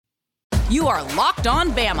You are Locked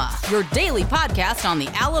On Bama, your daily podcast on the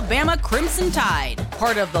Alabama Crimson Tide.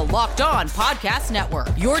 Part of the Locked On Podcast Network,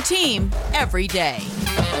 your team every day.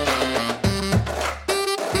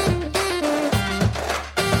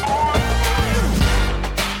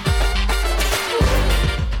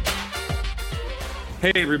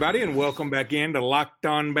 Hey, everybody, and welcome back in to Locked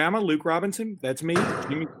On Bama. Luke Robinson, that's me.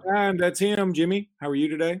 Jimmy Stein, that's him. Jimmy, how are you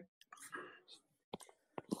today?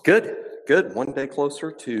 Good. One day closer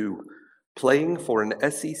to playing for an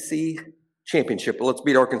SEC championship. But let's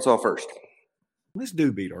beat Arkansas first. Let's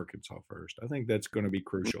beat Arkansas first. I think that's going to be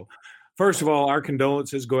crucial. First of all, our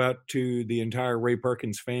condolences go out to the entire Ray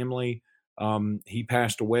Perkins family. He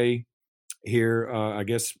passed away here, I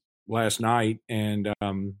guess, last night, and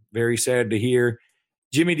very sad to hear.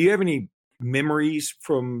 Jimmy, do you have any memories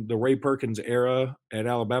from the Ray Perkins era at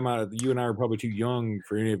Alabama? You and I are probably too young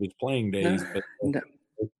for any of his playing days, but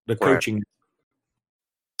the coaching. Right.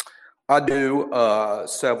 I do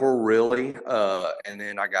several, really, and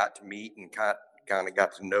then I got to meet and kind of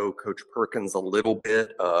got to know Coach Perkins a little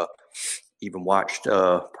bit. Even watched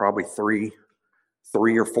probably three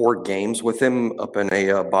or four games with him up in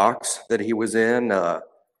a box that he was in.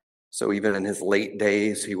 So even in his late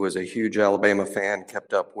days, he was a huge Alabama fan,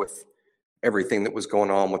 kept up with everything that was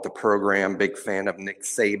going on with the program, big fan of Nick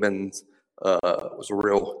Saban's. It was a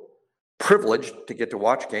real privilege to get to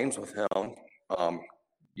watch games with him.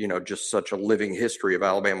 Just such a living history of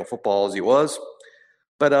Alabama football as he was.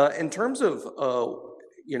 But in terms of,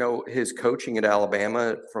 his coaching at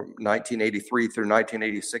Alabama from 1983 through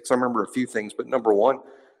 1986, I remember a few things. But number one,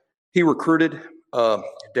 he recruited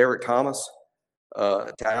Derek Thomas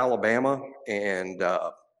to Alabama, and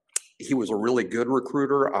he was a really good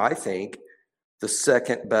recruiter. I think the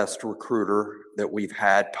second best recruiter that we've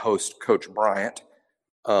had post Coach Bryant.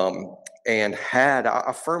 And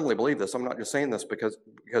I firmly believe this. I'm not just saying this because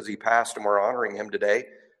he passed and we're honoring him today.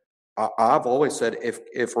 I've always said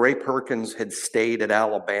if Ray Perkins had stayed at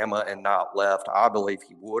Alabama and not left, I believe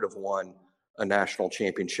he would have won a national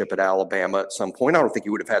championship at Alabama at some point. I don't think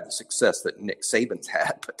he would have had the success that Nick Saban's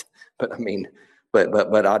had,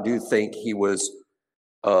 but I do think he was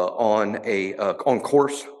on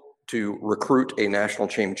course to recruit a national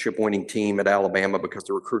championship winning team at Alabama because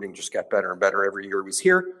the recruiting just got better and better every year he was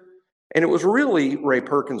here. And it was really Ray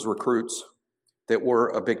Perkins recruits that were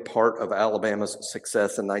a big part of Alabama's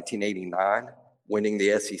success in 1989, winning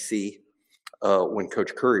the SEC when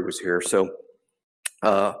Coach Curry was here. So,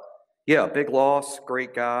 big loss,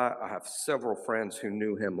 great guy. I have several friends who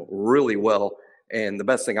knew him really well. And the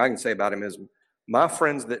best thing I can say about him is my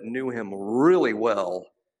friends that knew him really well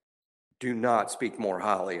do not speak more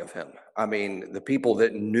highly of him. I mean, the people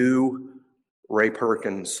that knew Ray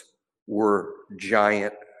Perkins were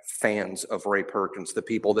giant fans of Ray Perkins, the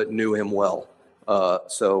people that knew him well.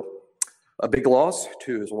 So a big loss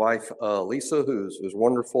to his wife, Lisa, who's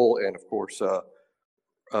wonderful. And of course,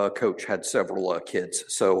 Coach had several kids.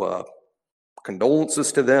 So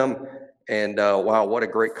condolences to them. And wow, what a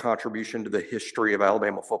great contribution to the history of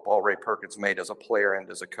Alabama football Ray Perkins made as a player and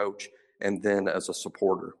as a coach, and then as a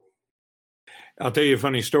supporter. I'll tell you a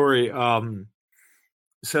funny story.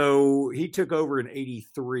 So he took over in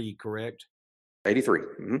 83, correct? 83.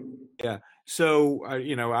 Mm-hmm. Yeah. So,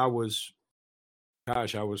 I was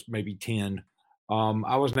maybe 10.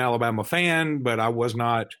 I was an Alabama fan, but I was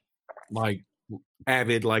not like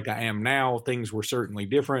avid like I am now. Things were certainly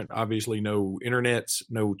different. Obviously, no internets,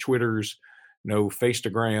 no Twitters, no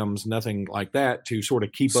Facegrams, nothing like that to sort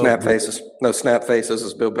of keep snap faces. No snap faces,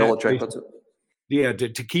 as Bill Belichick puts it. Yeah, to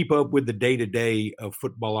keep up with the day-to-day of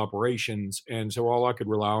football operations. And so all I could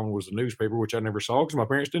rely on was the newspaper, which I never saw because my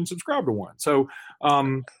parents didn't subscribe to one. So,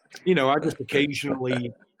 I just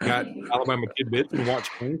occasionally got Alabama tidbits and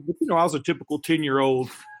watched things. But, I was a typical 10-year-old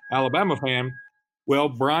Alabama fan. Well,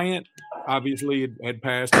 Bryant obviously had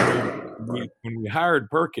passed when we hired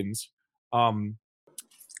Perkins.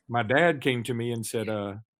 My dad came to me and said,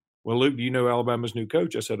 well, Luke, do you know Alabama's new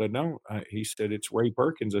coach? I said, I don't. He said, it's Ray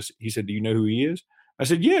Perkins. He said, do you know who he is? I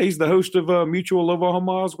said, yeah, he's the host of Mutual of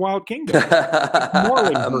Omaha's Wild Kingdom.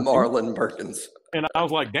 Marlon Perkins. And I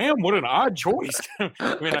was like, damn, what an odd choice.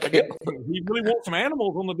 I guess he really wants some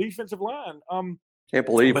animals on the defensive line. Can't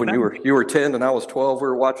believe when you were 10 and I was 12, we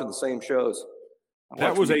were watching the same shows.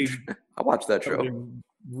 I watched that show. A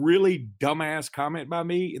really dumbass comment by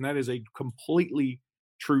me, and that is a completely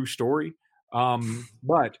true story.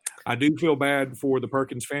 But I do feel bad for the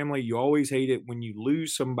Perkins family. You always hate it when you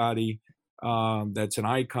lose somebody that's an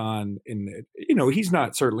icon. And, he's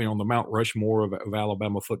not certainly on the Mount Rushmore of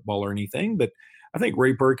Alabama football or anything, but I think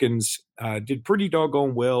Ray Perkins did pretty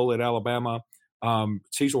doggone well at Alabama.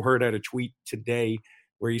 Cecil Hurd had a tweet today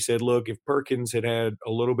where he said, look, if Perkins had had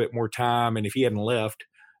a little bit more time and if he hadn't left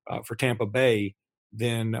for Tampa Bay,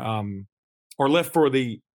 then or left for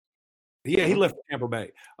the he left for Tampa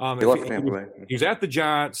Bay. He left for Tampa Bay. He was at the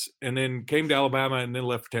Giants and then came to Alabama and then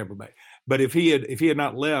left for Tampa Bay. But if he had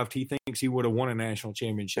not left, he thinks he would have won a national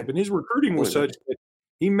championship. And his recruiting was such that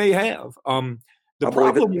he may have. The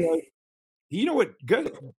problem was, you know what?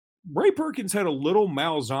 Ray Perkins had a little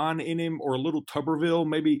Malzahn in him, or a little Tuberville,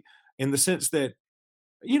 maybe, in the sense that,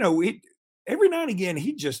 you know, every now and again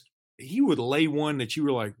he would lay one that you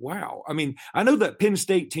were like, wow. I mean, I know that Penn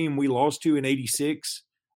State team we lost to in '86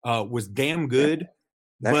 was damn good.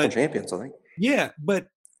 National champions, I think. Yeah, but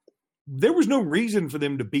there was no reason for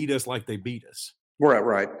them to beat us like they beat us.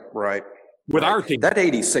 Right. With our team. That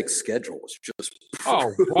 86 schedule was just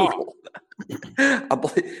brutal.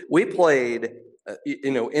 Wow. We played,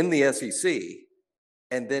 in the SEC,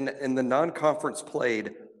 and then in the non-conference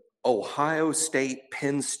played Ohio State,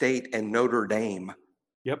 Penn State, and Notre Dame.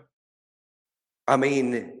 Yep. I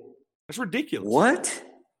mean, that's ridiculous. What?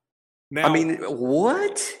 Now, I mean,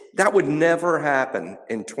 what? That would never happen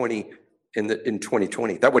in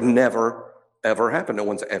 2020. That would never, ever happen. No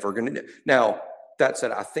one's ever going to do. Now, that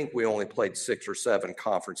said, I think we only played 6 or 7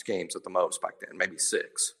 conference games at the most back then, maybe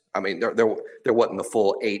 6. I mean, there wasn't the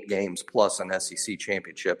full 8 games plus an SEC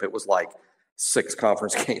championship. It was like 6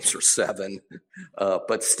 conference games or 7.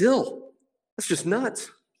 But still, that's just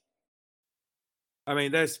nuts. I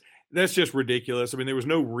mean, that's just ridiculous. I mean, there was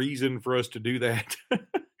no reason for us to do that.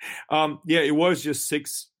 It was just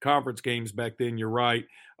 6 conference games back then. You're right.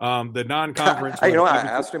 The non-conference. I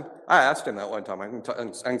asked him that one time. I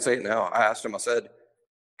can say it now. I asked him, I said,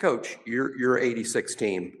 Coach, your 86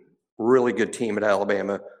 team, really good team at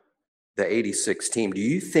Alabama, the 86 team. Do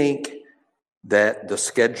you think that the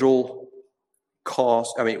schedule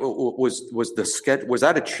cost, I mean, was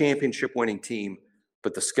that a championship winning team,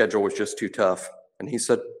 but the schedule was just too tough? And he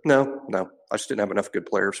said, no, I just didn't have enough good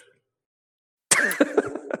players.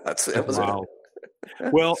 That was wow.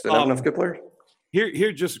 It. Well, didn't have enough good players.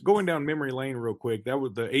 Here, just going down memory lane real quick. That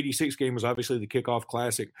was the '86 game. Was obviously the kickoff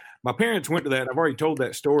classic. My parents went to that. I've already told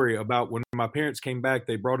that story about when my parents came back.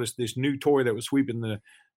 They brought us this new toy that was sweeping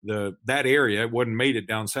that area. It wasn't made it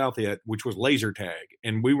down south yet, which was laser tag,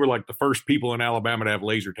 and we were like the first people in Alabama to have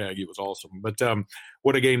laser tag. It was awesome. But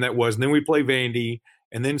what a game that was! And then we play Vandy,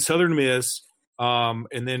 and then Southern Miss,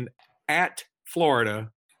 and then at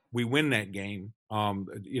Florida, we win that game.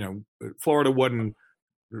 Florida wasn't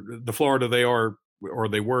the Florida they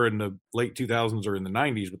were in the late 2000s or in the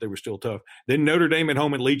 90s, but they were still tough. Then Notre Dame at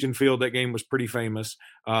home at Legion Field. That game was pretty famous.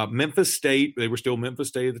 Memphis State, they were still Memphis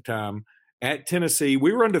State at the time. At Tennessee,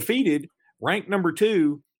 we were undefeated, ranked number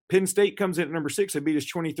 2. Penn State comes in at number 6. They beat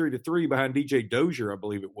us 23-3 behind DJ Dozier, I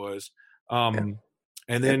believe it was. And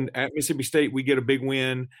then at Mississippi State, we get a big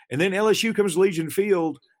win. And then LSU comes to Legion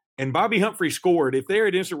Field, and Bobby Humphrey scored. If they're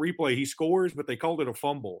at instant replay, he scores, but they called it a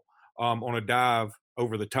fumble on a dive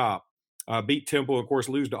over the top. Beat Temple, of course,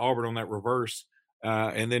 lose to Auburn on that reverse,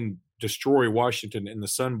 and then destroy Washington in the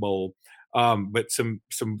Sun Bowl. But some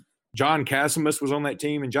John Casimus was on that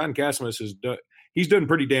team, and John Casimus he's done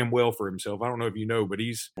pretty damn well for himself. I don't know if you know, but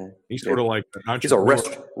he's sort of like he's a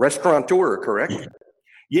restaurateur, correct?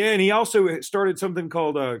 Yeah, and he also started something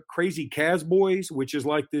called Crazy Cas Boys, which is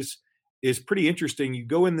like this. Is pretty interesting. You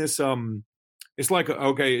go in this it's like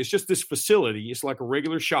it's just this facility. It's like a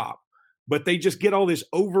regular shop, but they just get all this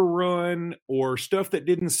overrun or stuff that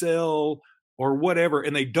didn't sell or whatever,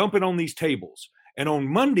 and they dump it on these tables. And on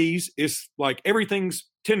Mondays, it's like everything's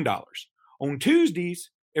 $10. On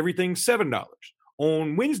Tuesdays, everything's $7.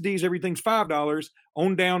 On Wednesdays, everything's $5.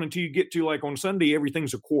 On down until you get to like on Sunday,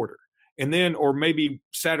 everything's $0.25. And then, or maybe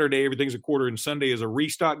Saturday, everything's $0.25, and Sunday is a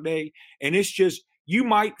restock day. And it's just, you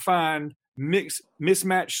might find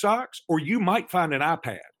mismatched socks, or you might find an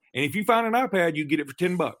iPad. And if you find an iPad, you get it for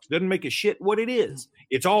 $10. Doesn't make a shit what it is.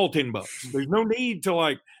 It's all $10. There's no need to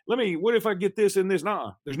what if I get this and this?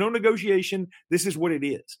 Nah, there's no negotiation. This is what it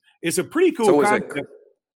is. It's a pretty cool concept.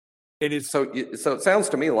 So it sounds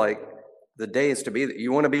to me like the day is to be that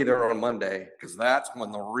you want to be there on Monday, because that's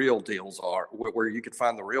when the real deals are, where you could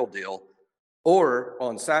find the real deal, or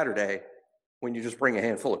on Saturday when you just bring a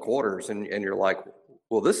handful of quarters and you're like,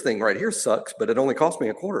 well, this thing right here sucks, but it only cost me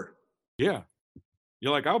 $0.25. Yeah.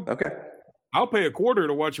 You're like, I'll pay $0.25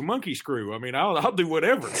 to watch a monkey screw. I mean, I'll do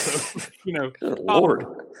whatever. So, Good Lord,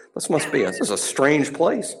 this is a strange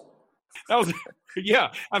place. That's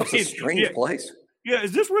a strange place. Yeah,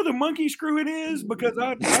 is this where the monkey screw it is? Because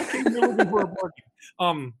I came here looking for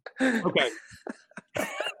a monkey. Okay.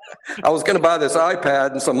 I was going to buy this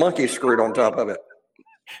iPad and some monkey screwed on top of it.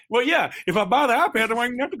 Well, yeah. If I buy the iPad, I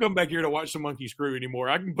don't have to come back here to watch the Monkey Screw anymore.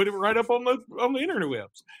 I can put it right up on the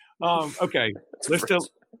interwebs. Okay, let's tell.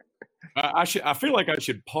 I feel like I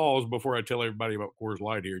should pause before I tell everybody about Coors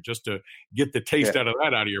Light here, just to get the taste out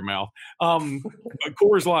of your mouth. But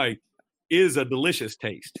Coors Light is a delicious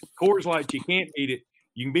taste. Coors Light, you can't beat it.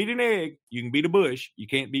 You can beat an egg, you can beat a bush, you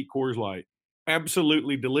can't beat Coors Light.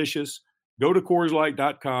 Absolutely delicious. Go to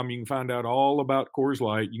CoorsLight.com. You can find out all about Coors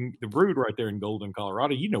Light. The brewed right there in Golden,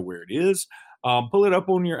 Colorado. You know where it is. Pull it up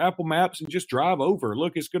on your Apple Maps and just drive over.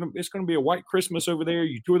 Look, it's gonna be a white Christmas over there.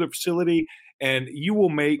 You tour the facility, and you will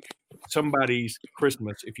make somebody's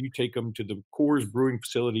Christmas if you take them to the Coors Brewing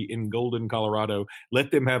Facility in Golden, Colorado.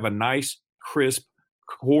 Let them have a nice, crisp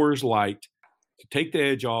Coors Light to take the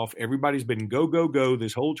edge off. Everybody's been go, go, go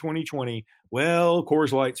this whole 2020. Well,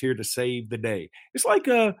 Coors Light's here to save the day. It's like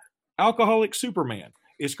a alcoholic Superman.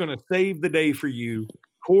 It's going to save the day for you.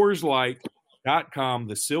 CoorsLight.com,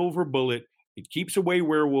 the silver bullet. It keeps away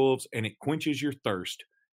werewolves and it quenches your thirst.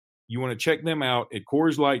 You want to check them out at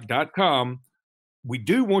CoorsLight.com. We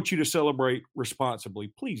do want you to celebrate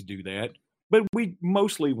responsibly. Please do that. But we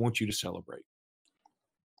mostly want you to celebrate.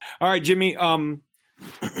 All right, Jimmy,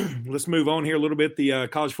 let's move on here a little bit. The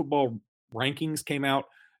college football rankings came out.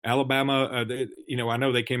 Alabama, I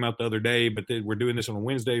know they came out the other day, but we're doing this on a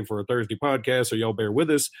Wednesday for a Thursday podcast, so y'all bear with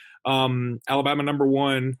us. Alabama number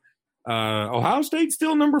 1, Ohio State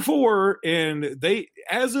still number 4, and they,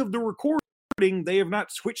 as of the recording, they have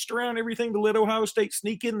not switched around everything to let Ohio State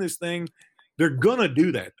sneak in this thing. They're gonna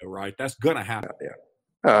do that, though, right? That's gonna happen.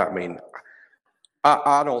 Yeah. I mean,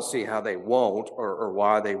 I don't see how they won't or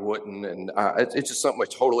why they wouldn't, and it's just something we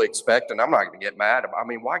totally expect. And I'm not going to get mad. I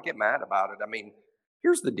mean, why get mad about it? I mean,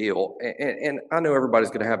 here's the deal, and I know everybody's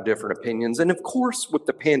going to have different opinions. And of course, with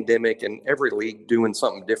the pandemic and every league doing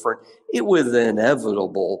something different, it was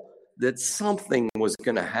inevitable that something was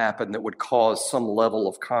going to happen that would cause some level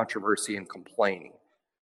of controversy and complaining.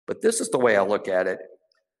 But this is the way I look at it.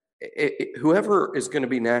 Whoever is going to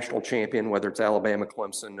be national champion, whether it's Alabama,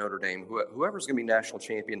 Clemson, Notre Dame, whoever's going to be national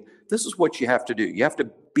champion, this is what you have to do. You have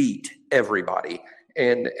to beat everybody.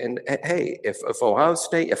 And hey, if Ohio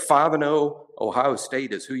State, if 5-0 Ohio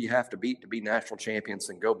State is who you have to be national champions,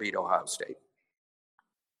 then go beat Ohio State.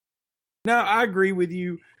 Now, I agree with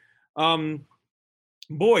you.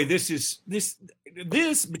 Boy, this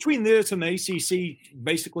between this and the ACC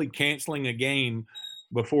basically canceling a game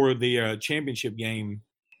before the championship game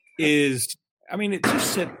is, I mean, it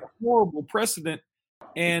just set a horrible precedent.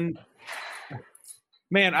 And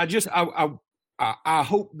man, I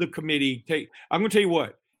hope the committee I'm going to tell you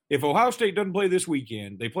what, if Ohio State doesn't play this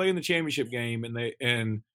weekend, they play in the championship game,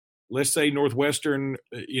 and let's say Northwestern,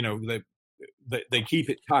 they keep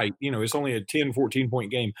it tight. It's only a 10,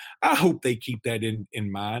 14-point game. I hope they keep that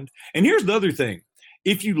in mind. And here's the other thing.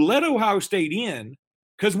 If you let Ohio State in,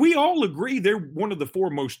 because we all agree they're one of the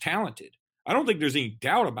 4 most talented. I don't think there's any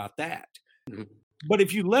doubt about that. Mm-hmm. But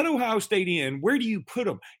if you let Ohio State in, where do you put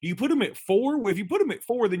them? Do you put them at 4? Well, if you put them at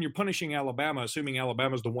 4, then you're punishing Alabama, assuming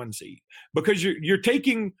Alabama's the 1 seed, because you're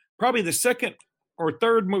taking probably the 2nd or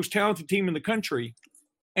 3rd most talented team in the country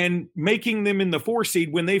and making them in the 4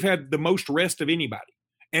 seed when they've had the most rest of anybody.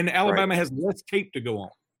 And Alabama has less tape to go on.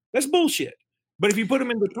 That's bullshit. But if you put them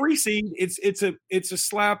in the 3 seed, it's a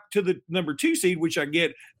slap to the number 2 seed, which I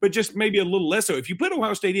get, but just maybe a little less so. If you put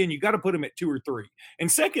Ohio State in, you got to put them at 2 or 3.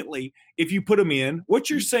 And secondly, if you put them in, what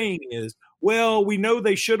you're saying is, well, we know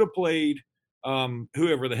they should have played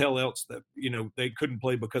whoever the hell else that they couldn't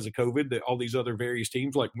play because of COVID. All these other various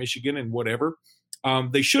teams like Michigan and whatever,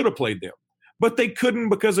 they should have played them, but they couldn't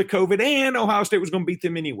because of COVID. And Ohio State was going to beat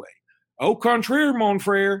them anyway. Au contraire, mon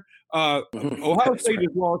frere. Ohio State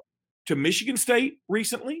has lost to Michigan State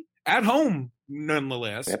recently, at home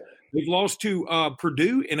nonetheless. Yep. They've lost to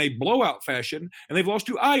Purdue in a blowout fashion, and they've lost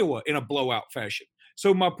to Iowa in a blowout fashion.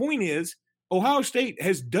 So my point is, Ohio State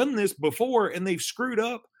has done this before, and they've screwed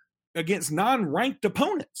up against non-ranked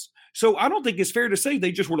opponents. So I don't think it's fair to say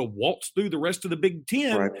they just would have waltzed through the rest of the Big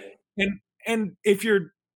Ten. Right. And if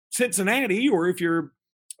you're Cincinnati, or if you're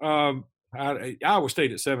Iowa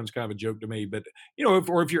State at 7 is kind of a joke to me, but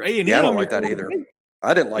if you're A&M, I don't like that either.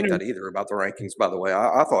 I didn't like that either about the rankings, by the way.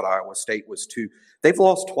 I thought Iowa State was they've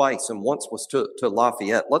lost twice, and once was to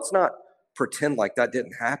Lafayette. Let's not pretend like that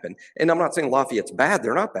didn't happen. And I'm not saying Lafayette's bad.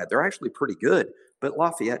 They're not bad. They're actually pretty good. But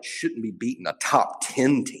Lafayette shouldn't be beating a top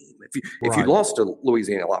 10 team. If you lost to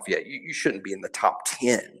Louisiana Lafayette, you shouldn't be in the top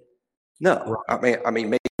 10. No. Right. I mean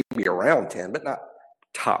maybe around 10, but not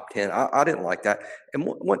top 10. I didn't like that. And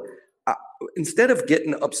instead of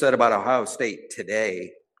getting upset about Ohio State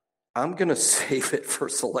today, I'm going to save it for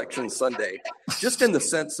Selection Sunday, just in the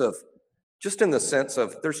sense of just in the sense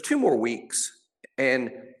of there's 2 more weeks.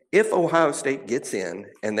 And if Ohio State gets in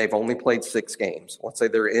and they've only played 6 games, let's say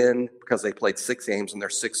they're in because they played 6 games and they're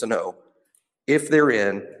 6-0. If they're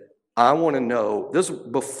in, I want to know this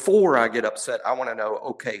before I get upset. I want to know,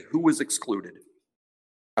 okay, who was excluded?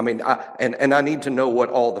 I mean, I need to know what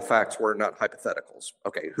all the facts were, not hypotheticals.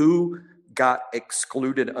 Okay, who got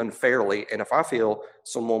excluded unfairly? And if I feel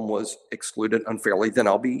someone was excluded unfairly, then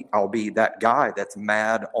I'll be that guy that's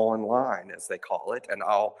mad online, as they call it, and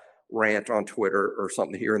I'll rant on Twitter or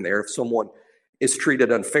something here and there if someone is treated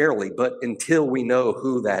unfairly. But until we know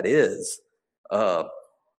who that is,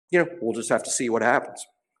 we'll just have to see what happens.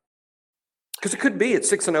 Because it could be at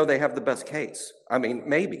 6-0 they have the best case. I mean,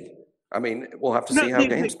 maybe. I mean, we'll have to see how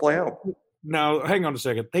games play out. Now, hang on a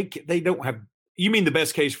second. They don't have. You mean the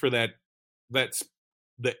best case for that? That's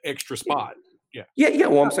the extra spot. Yeah.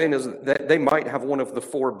 What I'm saying is that they might have one of the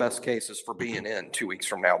 4 best cases for being in 2 weeks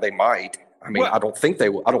from now. They might. I mean, I don't think they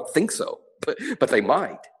will. I don't think so, but they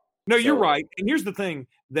might. No, you're right. And here's the thing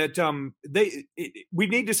that we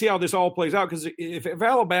need to see how this all plays out, because if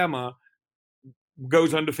Alabama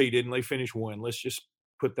goes undefeated and they finish 1, let's just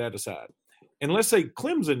put that aside. And let's say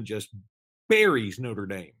Clemson just buries Notre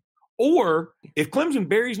Dame. Or if Clemson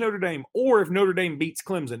buries Notre Dame, or if Notre Dame beats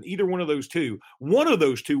Clemson, either one of those two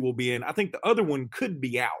will be in. I think the other one could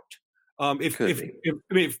be out.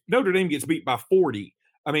 If Notre Dame gets beat by 40,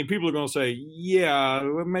 I mean, people are going to say, yeah,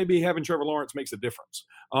 maybe having Trevor Lawrence makes a difference.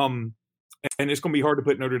 And it's going to be hard to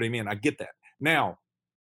put Notre Dame in. I get that. Now,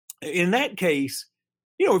 in that case,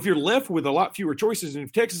 if you're left with a lot fewer choices, and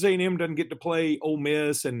if Texas A&M doesn't get to play Ole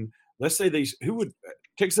Miss, and let's say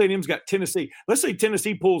Texas A&M's got Tennessee. Let's say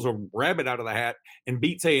Tennessee pulls a rabbit out of the hat and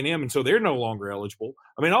beats A&M, and so they're no longer eligible.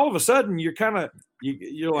 I mean, all of a sudden you're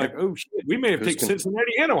like, oh shit, we may have taken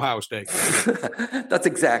Cincinnati and Ohio State. That's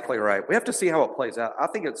exactly right. We have to see how it plays out. I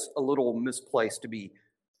think it's a little misplaced to be,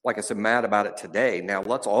 like I said, mad about it today. Now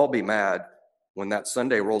let's all be mad when that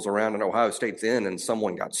Sunday rolls around and Ohio State's in and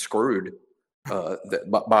someone got screwed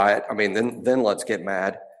by it. I mean, then let's get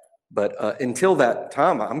mad. But until that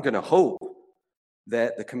time, I'm going to hope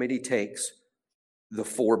that the committee takes the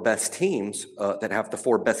 4 best teams that have the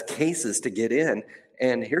 4 best cases to get in.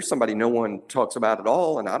 And here's somebody no one talks about at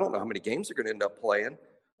all, and I don't know how many games they're going to end up playing.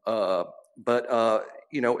 But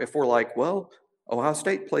if we're like, well, Ohio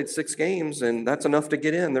State played 6 games, and that's enough to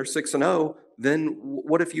get in. They're 6-0. Then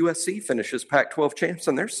what if USC finishes Pac-12 champs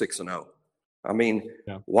and they're 6-0? I mean,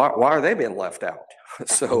 why are they being left out?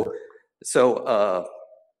 So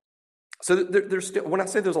there's still, when I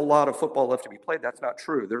say there's a lot of football left to be played, that's not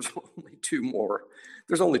true. There's only 2 more.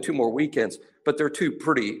 There's only 2 more weekends, but they're 2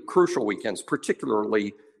 pretty crucial weekends,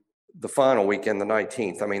 particularly the final weekend, the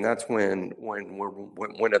 19th. I mean, that's when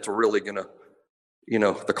it's really gonna,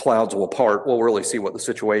 the clouds will part. We'll really see what the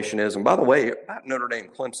situation is. And by the way, about Notre Dame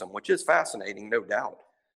Clemson, which is fascinating, no doubt.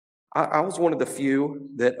 I was one of the few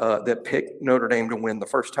that picked Notre Dame to win the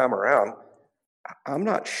first time around. I'm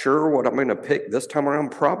not sure what I'm going to pick this time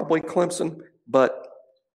around, probably Clemson, but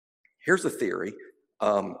here's the theory.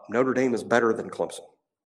 Notre Dame is better than Clemson.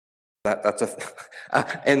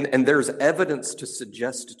 And there's evidence to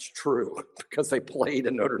suggest it's true because they played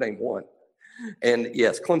and Notre Dame won. And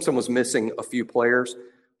yes, Clemson was missing a few players,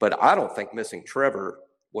 but I don't think missing Trevor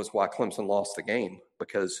was why Clemson lost the game,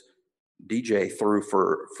 because DJ threw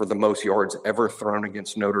for the most yards ever thrown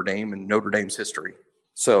against Notre Dame in Notre Dame's history.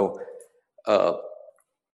 So,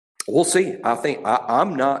 we'll see. I think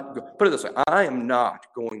I'm not, put it this way, I am not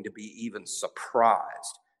going to be even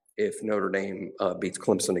surprised if Notre Dame beats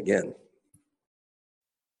Clemson again.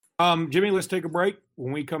 Jimmy, let's take a break.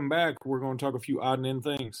 When we come back, we're going to talk a few odd and end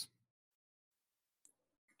things.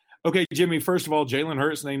 Okay, Jimmy, first of all, Jalen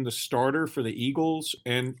Hurts named the starter for the Eagles.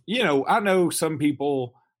 And, I know some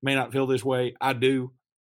people may not feel this way. I do.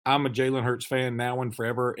 I'm a Jalen Hurts fan now and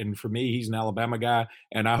forever, and for me, he's an Alabama guy,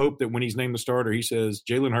 and I hope that when he's named the starter, he says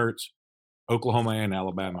Jalen Hurts, Oklahoma and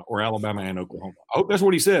Alabama, or Alabama and Oklahoma. I hope that's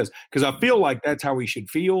what he says, because I feel like that's how he should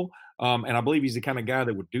feel, and I believe he's the kind of guy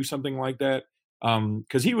that would do something like that,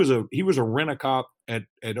 because he was a rent-a-cop at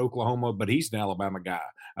Oklahoma, but he's an Alabama guy.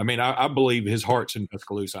 I mean, I believe his heart's in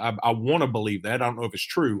Tuscaloosa. I want to believe that. I don't know if it's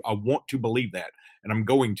true. I want to believe that, and I'm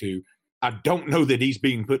going to. I don't know that he's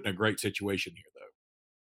being put in a great situation here, though.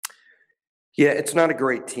 Yeah, it's not a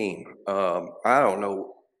great team. I don't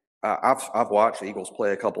know. I've watched the Eagles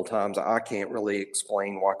play a couple times. I can't really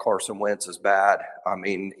explain why Carson Wentz is bad. I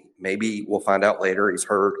mean, maybe we'll find out later he's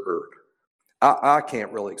hurt, or I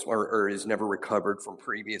can't really explain, or he's never recovered from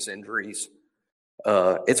previous injuries.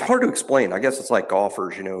 It's hard to explain. I guess it's like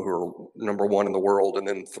golfers, who are number 1 in the world, and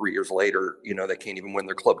then 3 years later, they can't even win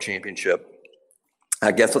their club championship.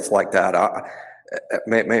 I guess it's like that.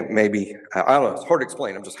 Maybe I don't know. It's hard to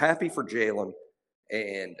explain. I'm just happy for Jalen,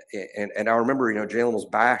 and I remember, Jalen was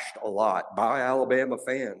bashed a lot by Alabama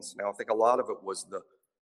fans. Now I think a lot of it was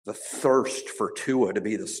the thirst for Tua to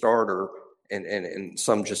be the starter, and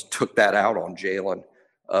some just took that out on Jalen,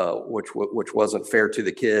 which wasn't fair to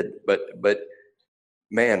the kid. But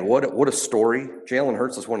man, what a story! Jalen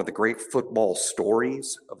Hurts is one of the great football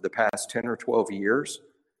stories of the past 10 or 12 years.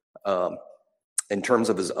 In terms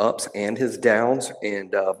of his ups and his downs.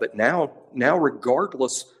 And but now,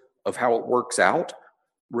 regardless of how it works out,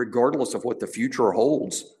 regardless of what the future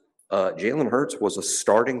holds, Jalen Hurts was a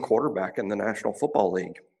starting quarterback in the National Football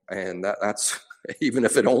League. And that's even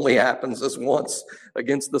if it only happens this once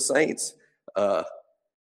against the Saints.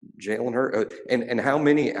 Jalen Hurts, and how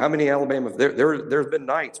many Alabama, there's been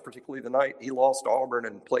nights, particularly the night he lost Auburn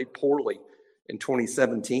and played poorly in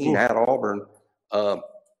 2017 at Auburn.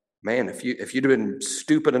 Man, if you'd have been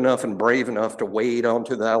stupid enough and brave enough to wade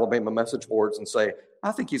onto the Alabama message boards and say,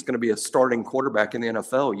 I think he's going to be a starting quarterback in the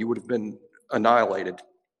NFL, you would have been annihilated,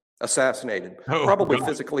 assassinated, probably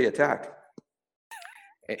physically attacked.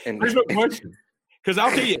 And there's no question. Because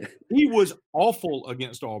I'll tell you, he was awful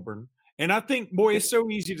against Auburn. And I think, boy, it's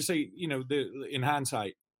so easy to say, in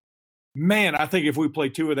hindsight, man, I think if we play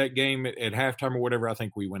two of that game at halftime or whatever, I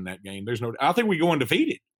think we win that game. I think we go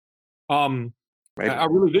undefeated. I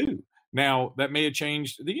really do. Now that may have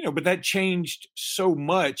changed, but that changed so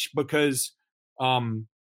much because Tua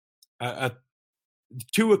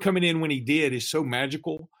coming in when he did is so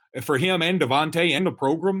magical for him and Devontae and the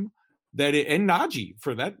program and Najee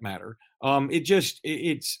for that matter.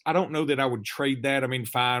 It's I don't know that I would trade that. I mean,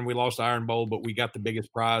 fine, we lost the Iron Bowl, but we got the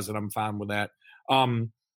biggest prize, and I'm fine with that.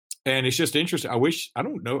 And it's just interesting. I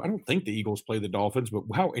don't think the Eagles play the Dolphins, but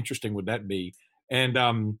how interesting would that be?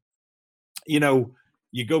 And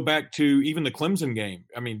you go back to even the Clemson game.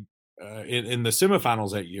 I mean, in the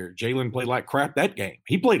semifinals that year, Jalen played like crap that game.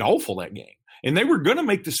 He played awful that game. And they were going to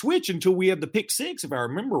make the switch until we had the pick six, if I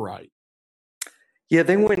remember right. Yeah,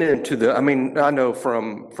 they went into I know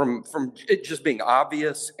from it just being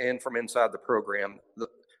obvious and from inside the program,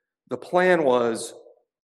 the plan was,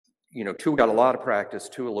 Tua got a lot of practice.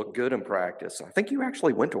 Tua looked good in practice. I think you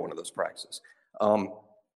actually went to one of those practices.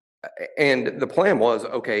 And the plan was,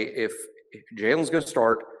 okay, if Jalen's going to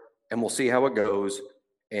start and we'll see how it goes.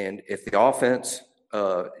 And if the offense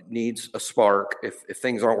needs a spark, if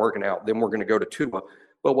things aren't working out, then we're going to go to Tua.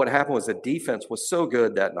 But what happened was the defense was so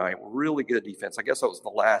good that night, really good defense. I guess that was the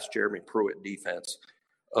last Jeremy Pruitt defense.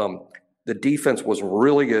 The defense was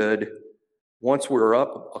really good. Once we were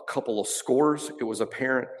up a couple of scores, it was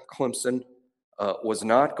apparent Clemson was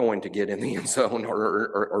not going to get in the end zone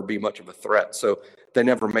or be much of a threat. So they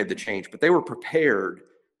never made the change. But they were prepared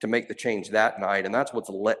to make the change that night, and that's what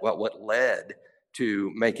led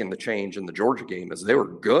to making the change in the Georgia game, is they were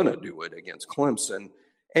going to do it against Clemson.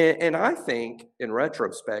 And I think, in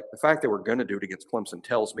retrospect, the fact that we're going to do it against Clemson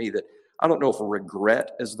tells me that, I don't know if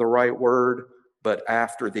regret is the right word, but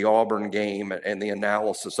after the Auburn game and the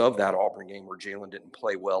analysis of that Auburn game where Jalen didn't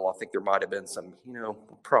play well, I think there might have been some,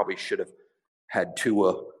 probably should have had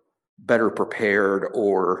Tua better prepared,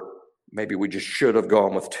 or maybe we just should have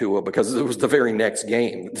gone with Tua because it was the very next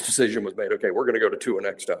game. The decision was made, okay, we're going to go to Tua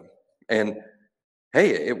next time. And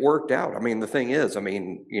hey, it worked out. I mean, the thing is,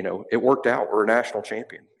 it worked out. We're a national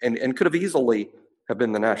champion and could have easily have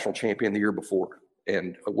been the national champion the year before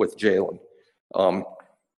and with Jalen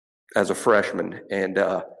as a freshman. And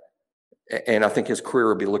I think his career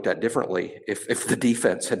would be looked at differently if the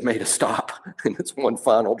defense had made a stop in its one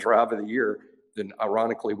final drive of the year. Then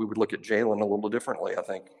ironically, we would look at Jalen a little differently, I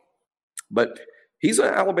think. But he's an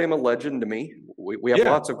Alabama legend to me. We have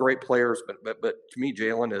lots of great players, but to me,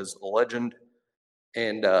 Jalen is a legend.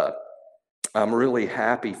 And I'm really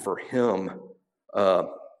happy for him. The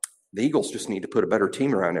Eagles just need to put a better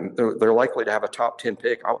team around him. They're likely to have a top 10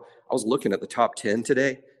 pick. I was looking at the top 10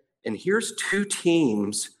 today, and here's two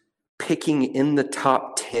teams picking in the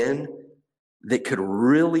top 10 that could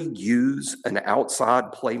really use an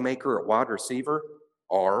outside playmaker at wide receiver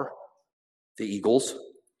are the Eagles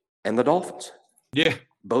and the Dolphins. Yeah.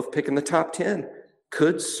 Both picking the top 10.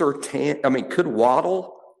 Could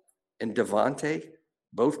Waddle and Devontae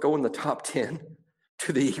both go in the top 10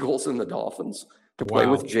 to the Eagles and the Dolphins to play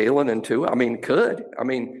with Jalen and Tua? Could.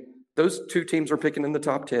 Those two teams are picking in the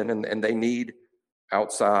top 10, and they need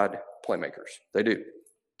outside playmakers. They do.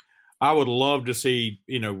 I would love to see,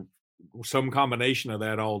 some combination of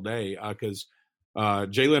that all day because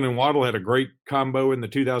Jalen and Waddle had a great combo in the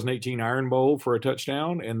 2018 Iron Bowl for a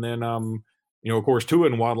touchdown. And then, of course, Tua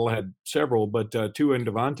and Waddle had several, but Tua and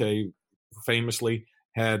Devontae famously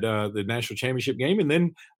had the national championship game, and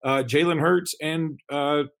then Jalen Hurts and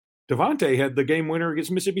Devontae had the game winner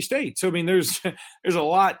against Mississippi State. So I mean, there's a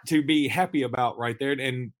lot to be happy about right there.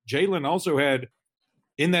 And Jalen also had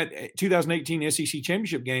in that 2018 SEC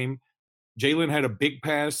championship game, Jalen had a big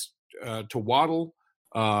pass to Waddle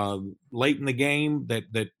late in the game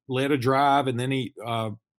that led a drive, and then he,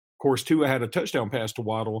 of course, Tua had a touchdown pass to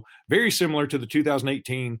Waddle, very similar to the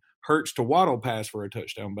 2018 Hurts to Waddle pass for a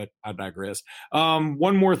touchdown. But I digress.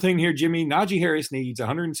 One more thing here, Jimmy. Najee Harris needs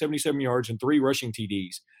 177 yards and 3 rushing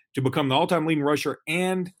TDs to become the all-time leading rusher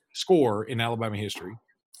and scorer in Alabama history,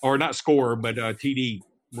 or not scorer, but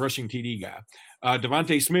rushing TD guy.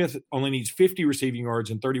 Devontae Smith only needs 50 receiving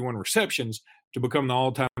yards and 31 receptions to become the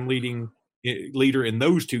all-time leader in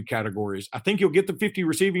those two categories. I think you'll get the 50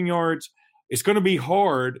 receiving yards. It's going to be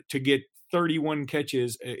hard to get 31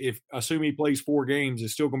 catches. If assume he plays 4 games,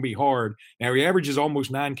 it's still going to be hard. Now he averages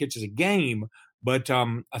almost 9 catches a game, but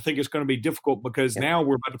I think it's going to be difficult because now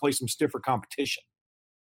we're about to play some stiffer competition.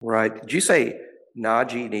 Right. Did you say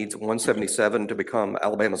Najee needs 177 to become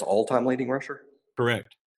Alabama's all-time leading rusher?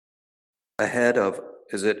 Correct. Ahead of,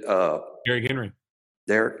 is it Derrick Henry?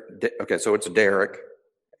 Derrick. Okay, so it's Derrick,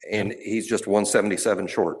 and he's just 177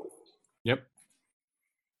 short. Yep.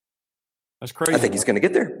 That's crazy. I think he's going to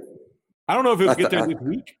get there. I don't know if he'll get there this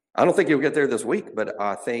week. I don't think he'll get there this week, but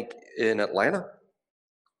I think in Atlanta,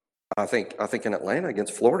 I think in Atlanta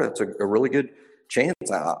against Florida, it's a really good chance.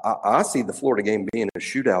 I see the Florida game being a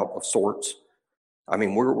shootout of sorts. I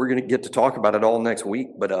mean, we're going to get to talk about it all next week,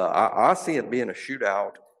 but I see it being a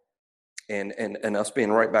shootout and us being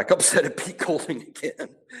right back upset at Pete Golding again.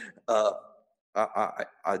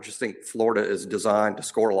 I just think Florida is designed to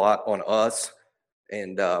score a lot on us.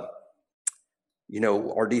 And, our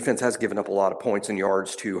defense has given up a lot of points and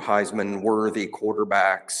yards to Heisman-worthy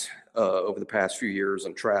quarterbacks over the past few years,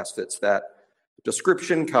 and Trask fits that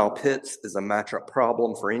description. Kyle Pitts is a matchup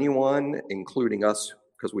problem for anyone, including us,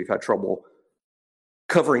 because we've had trouble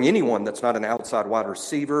covering anyone that's not an outside wide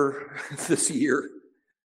receiver this year.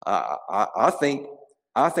 I think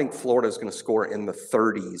Florida is going to score in the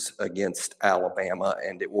 30s against Alabama,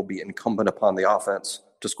 and it will be incumbent upon the offense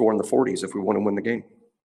to score in the 40s if we want to win the game.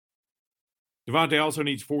 Devontae also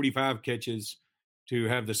needs 45 catches to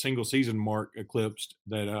have the single season mark eclipsed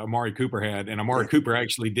that Amari Cooper had. And Amari Cooper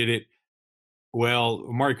actually did it. Well,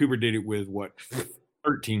 Amari Cooper did it with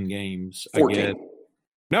 13 games, 14. I guess.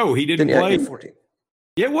 No, he didn't play. 14.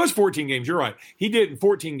 Yeah, it was 14 games. You're right. He did in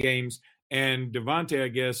 14 games. And Devontae, I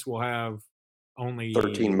guess, will have only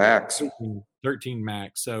 13 max. 13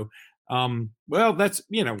 max. So, well, that's,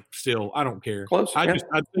 still, I don't care. Close. I think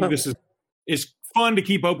this is fun to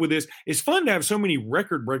keep up with this. It's fun to have so many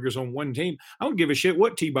record breakers on one team. I don't give a shit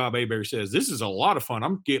what T-Bob Hebert says. This is a lot of fun.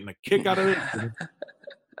 I'm getting a kick out of it.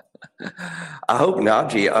 I hope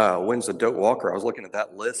Najee wins the Doak Walker. I was looking at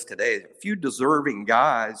that list today. A few deserving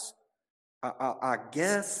guys. I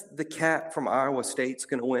guess the cat from Iowa State's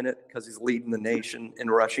going to win it because he's leading the nation in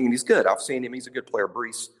rushing, and he's good. I've seen him. He's a good player.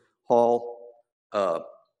 Breece Hall.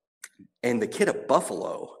 And the kid at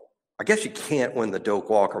Buffalo. I guess you can't win the Doak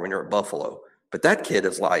Walker when you're at Buffalo, but that kid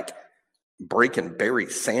is like breaking Barry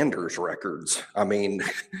Sanders records. I mean,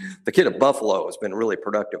 the kid at Buffalo has been really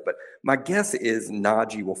productive, but my guess is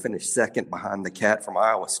Najee will finish second behind the cat from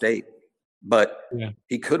Iowa State, but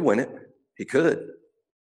he could win it. He could.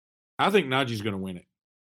 I think Najee's going to win it.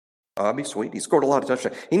 That'd be sweet. He scored a lot of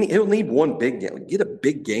touchdowns. He'll need one big game. Get a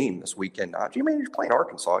big game this weekend, Najee. I mean, you're playing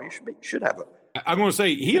Arkansas. You should have it. I'm going to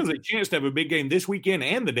say he has a chance to have a big game this weekend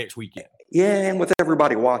and the next weekend. Yeah, and with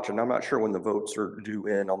everybody watching, I'm not sure when the votes are due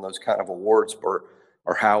in on those kind of awards or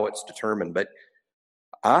how it's determined. But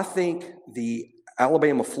I think the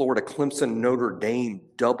Alabama, Florida, Clemson, Notre Dame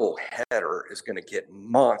doubleheader is going to get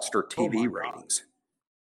monster TV ratings.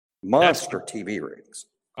 Monster TV ratings.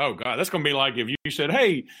 Oh, God. That's going to be like if you said,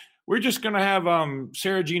 hey, we're just going to have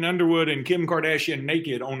Sarah Jean Underwood and Kim Kardashian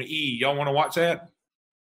naked on E. Y'all want to watch that?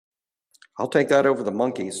 I'll take that over the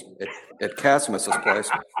monkeys at Casimus's place.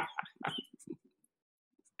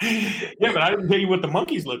 Yeah, but I didn't tell you what the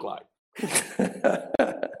monkeys look like.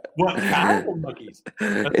 What kind of monkeys?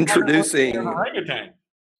 Introducing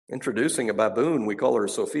a baboon. We call her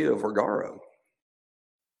Sofia Vergara.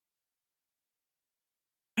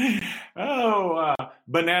 Oh,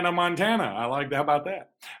 Banana Montana. I like that. How about that?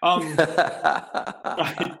 All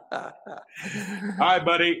right,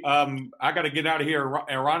 buddy. I got to get out of here,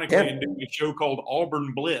 ironically, and do a show called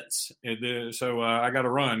Auburn Blitz. So I got to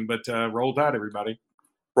run, but roll tide, everybody.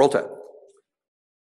 Roll Tide.